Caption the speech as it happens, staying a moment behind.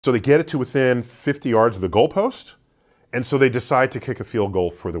So they get it to within 50 yards of the goalpost, and so they decide to kick a field goal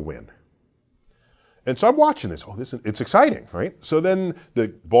for the win. And so I'm watching this. Oh, it's exciting, right? So then the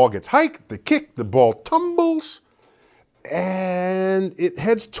ball gets hiked, the kick, the ball tumbles, and it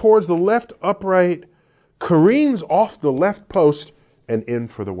heads towards the left upright, careens off the left post, and in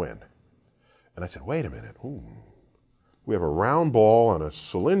for the win. And I said, wait a minute. Ooh. We have a round ball on a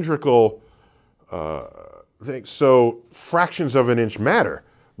cylindrical thing, so fractions of an inch matter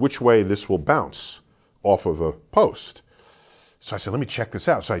which way this will bounce off of a post. So I said, let me check this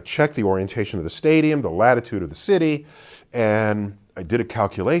out. So I checked the orientation of the stadium, the latitude of the city, and I did a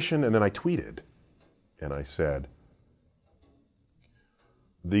calculation, and then I tweeted. And I said,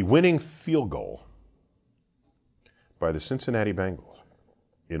 the winning field goal by the Cincinnati Bengals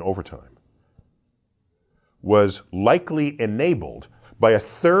in overtime was likely enabled by a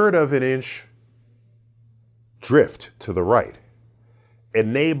third of an inch drift to the right,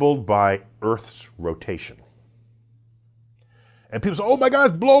 enabled by Earth's rotation. And people say, oh my God,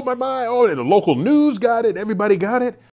 it's blown my mind. Oh, and the local news got it, everybody got it.